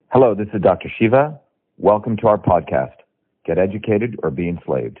Hello, this is Dr. Shiva. Welcome to our podcast, Get Educated or Be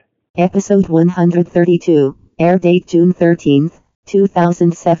Enslaved. Episode 132, air date June 13th,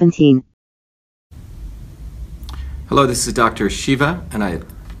 2017. Hello, this is Dr. Shiva, and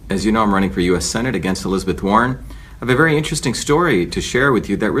as you know, I'm running for U.S. Senate against Elizabeth Warren. I have a very interesting story to share with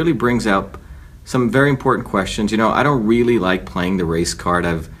you that really brings out some very important questions. You know, I don't really like playing the race card.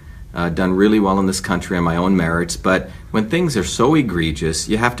 I've done really well in this country on my own merits, but when things are so egregious,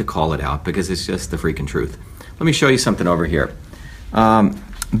 you have to call it out because it's just the freaking truth. Let me show you something over here.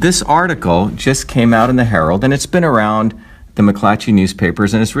 This article just came out in the Herald, and it's been around the McClatchy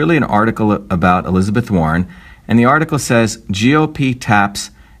newspapers, and it's really an article about Elizabeth Warren. And the article says, GOP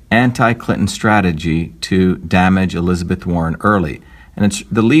taps anti-Clinton strategy to damage Elizabeth Warren early. And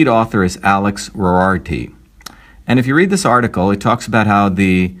the lead author is Alex Rorty. And if you read this article, it talks about how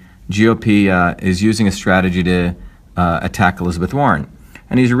the GOP is using a strategy to attack Elizabeth Warren.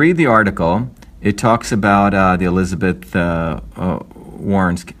 And as you read the article, it talks about the Elizabeth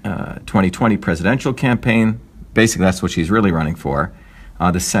Warren's 2020 presidential campaign. Basically, that's what she's really running for.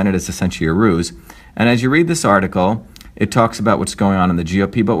 The Senate is essentially a ruse. And as you read this article, it talks about what's going on in the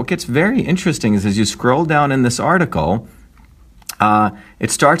GOP. But what gets very interesting is as you scroll down in this article,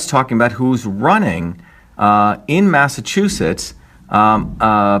 it starts talking about who's running in Massachusetts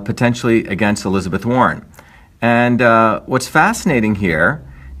potentially against Elizabeth Warren. And what's fascinating here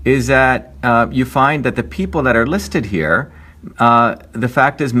is that you find that the people that are listed here, the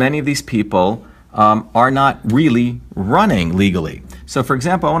fact is many of these people are not really running legally. So, for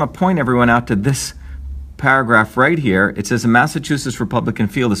example, I want to point everyone out to this paragraph right here. It says, the Massachusetts Republican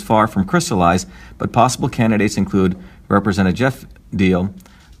field is far from crystallized, but possible candidates include Representative Jeff Deal,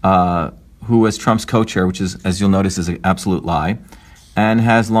 who was Trump's co-chair, which is, as you'll notice, is an absolute lie, and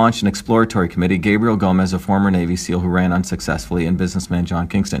has launched an exploratory committee, Gabriel Gomez, a former Navy SEAL who ran unsuccessfully, and businessman John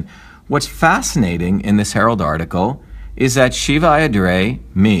Kingston. What's fascinating in this Herald article is that Shiva Ayyadurai,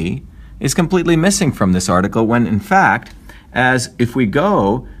 me, is completely missing from this article when, in fact, as if we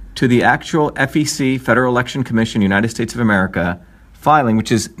go to the actual FEC, Federal Election Commission, United States of America, filing,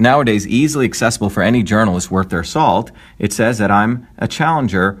 which is nowadays easily accessible for any journalist worth their salt, it says that I'm a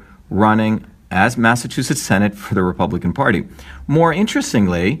challenger running as Massachusetts Senate for the Republican Party. More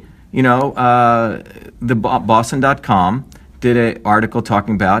interestingly, you know, the Boston.com did an article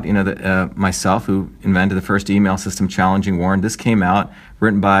talking about, you know, myself, who invented the first email system challenging Warren. This came out,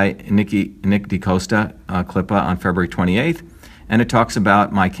 written by Nick DeCosta, Clippa, on February 28th. And it talks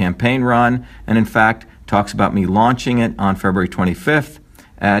about my campaign run, and in fact, talks about me launching it on February 25th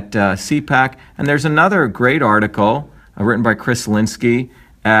at CPAC. And there's another great article written by Chris Linsky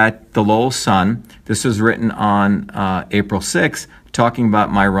at the Lowell Sun. This was written on April 6th, talking about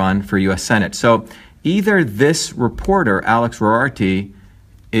my run for U.S. Senate. So either this reporter, Alex Rorty,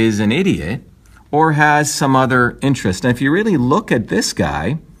 is an idiot or has some other interest. And if you really look at this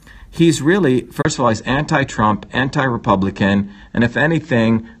guy, he's really, first of all, he's anti-Trump, anti-Republican, and if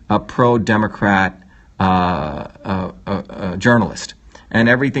anything, a pro-Democrat journalist. And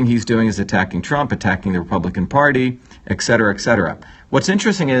everything he's doing is attacking Trump, attacking the Republican Party, et cetera, et cetera. What's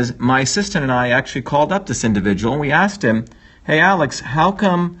interesting is my assistant and I actually called up this individual and we asked him, hey, Alex, how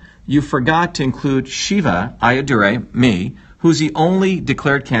come you forgot to include Shiva Ayyadurai, me, who's the only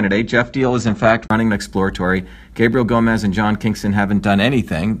declared candidate? Jeff Deal is, in fact, running an exploratory. Gabriel Gomez and John Kingston haven't done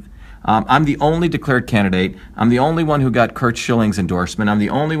anything. I'm the only declared candidate. I'm the only one who got Curt Schilling's endorsement. I'm the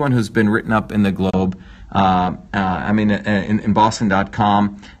only one who's been written up in the Globe, in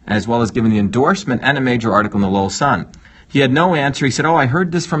Boston.com, as well as given the endorsement and a major article in the Lowell Sun. He had no answer. He said, I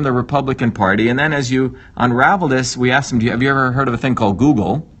heard this from the Republican Party. And then as you unravel this, we asked him, have you ever heard of a thing called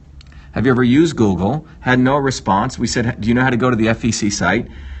Google? Have you ever used Google? Had no response. We said, do you know how to go to the FEC site?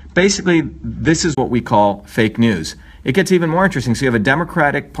 Basically, this is what we call fake news. It gets even more interesting. So you have a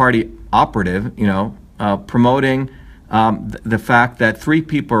Democratic Party operative, you know, promoting the fact that three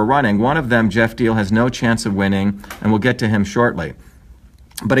people are running. One of them, Jeff Deal, has no chance of winning, and we'll get to him shortly.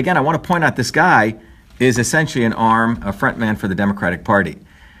 But again, I want to point out this guy is essentially a frontman for the Democratic Party.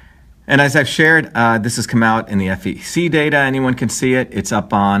 And as I've shared, this has come out in the FEC data. Anyone can see it. It's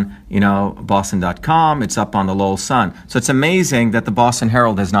up on, you know, Boston.com. It's up on the Lowell Sun. So it's amazing that the Boston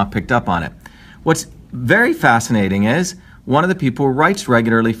Herald has not picked up on it. What's very fascinating is one of the people who writes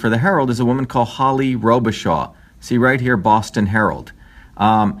regularly for the Herald is a woman called Holly Robichaud. See right here, Boston Herald.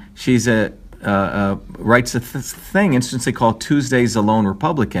 She's writes a thing instantly called Tuesday's a Lone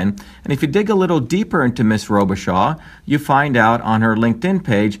Republican. And if you dig a little deeper into Miss Robichaud, you find out on her LinkedIn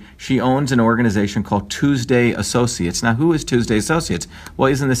page, she owns an organization called Tuesday Associates. Now, who is Tuesday Associates?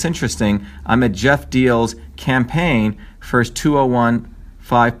 Well, isn't this interesting? I'm at Jeff Deal's campaign for his 201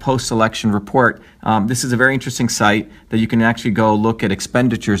 5 post-election report. This is a very interesting site that you can actually go look at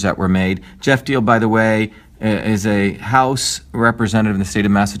expenditures that were made. Jeff Deal, by the way, is a House representative in the state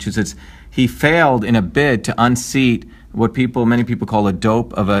of Massachusetts. He failed in a bid to unseat what many people call a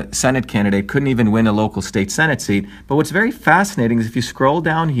dope of a Senate candidate, couldn't even win a local state Senate seat. But what's very fascinating is if you scroll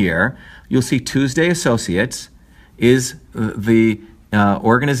down here, you'll see Tuesday Associates is the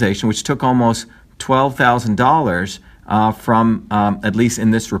organization which took almost $12,000 from, at least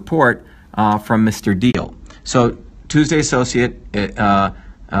in this report, from Mr. Deal. So Tuesday Associate,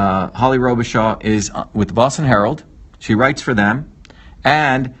 Holly Robichaud is with the Boston Herald. She writes for them.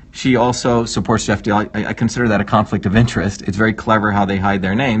 And she also supports Jeff Deal. I consider that a conflict of interest. It's very clever how they hide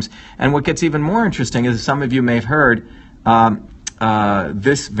their names. And what gets even more interesting is some of you may have heard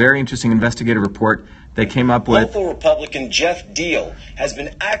this very interesting investigative report they came up with. Local Republican Jeff Deal has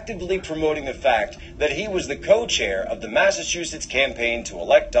been actively promoting the fact that he was the co-chair of the Massachusetts campaign to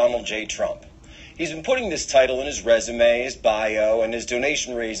elect Donald J. Trump. He's been putting this title in his resume, his bio, and his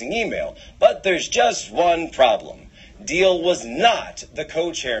donation-raising email. But there's just one problem. Deal was not the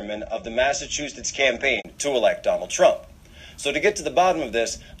co-chairman of the Massachusetts campaign to elect Donald Trump. So to get to the bottom of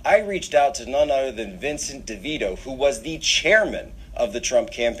this, I reached out to none other than Vincent DeVito, who was the chairman of the Trump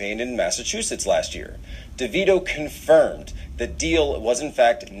campaign in Massachusetts last year. DeVito confirmed that Deal was in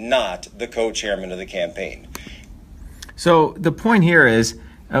fact not the co-chairman of the campaign. So the point here is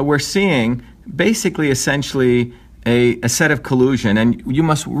we're seeing basically essentially a set of collusion, and you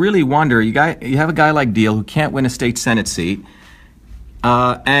must really wonder, you have a guy like Deal who can't win a state Senate seat,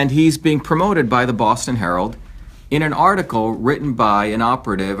 and he's being promoted by the Boston Herald in an article written by an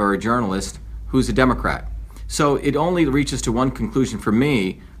operative or a journalist who's a Democrat. So it only reaches to one conclusion for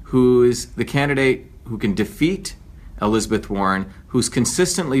me, who is the candidate who can defeat Elizabeth Warren, who's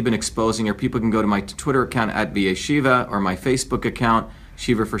consistently been exposing her. People can go to my Twitter account @VAShiva or my Facebook account,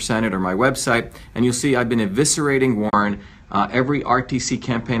 Shiva for Senate, or my website, and you'll see I've been eviscerating Warren. Every RTC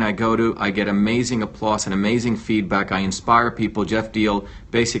campaign I go to, I get amazing applause and amazing feedback. I inspire people. Jeff Deal,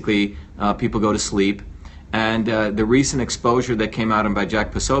 basically, people go to sleep. And the recent exposure that came out by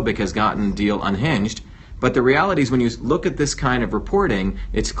Jack Posobiec has gotten Deal unhinged. But the reality is, when you look at this kind of reporting,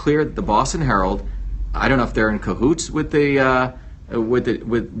 it's clear that the Boston Herald, I don't know if they're in cahoots with the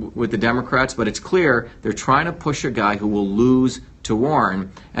Democrats, but it's clear they're trying to push a guy who will lose to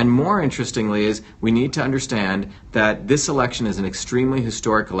Warren. And more interestingly is we need to understand that this election is an extremely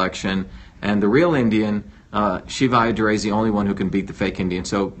historic election, and the real Indian, Shiva Ayyadurai, is the only one who can beat the fake Indian.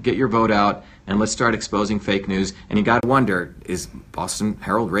 So get your vote out and let's start exposing fake news. And you got to wonder, is Boston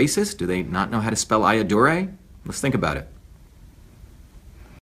Herald racist? Do they not know how to spell Ayyadurai? Let's think about it.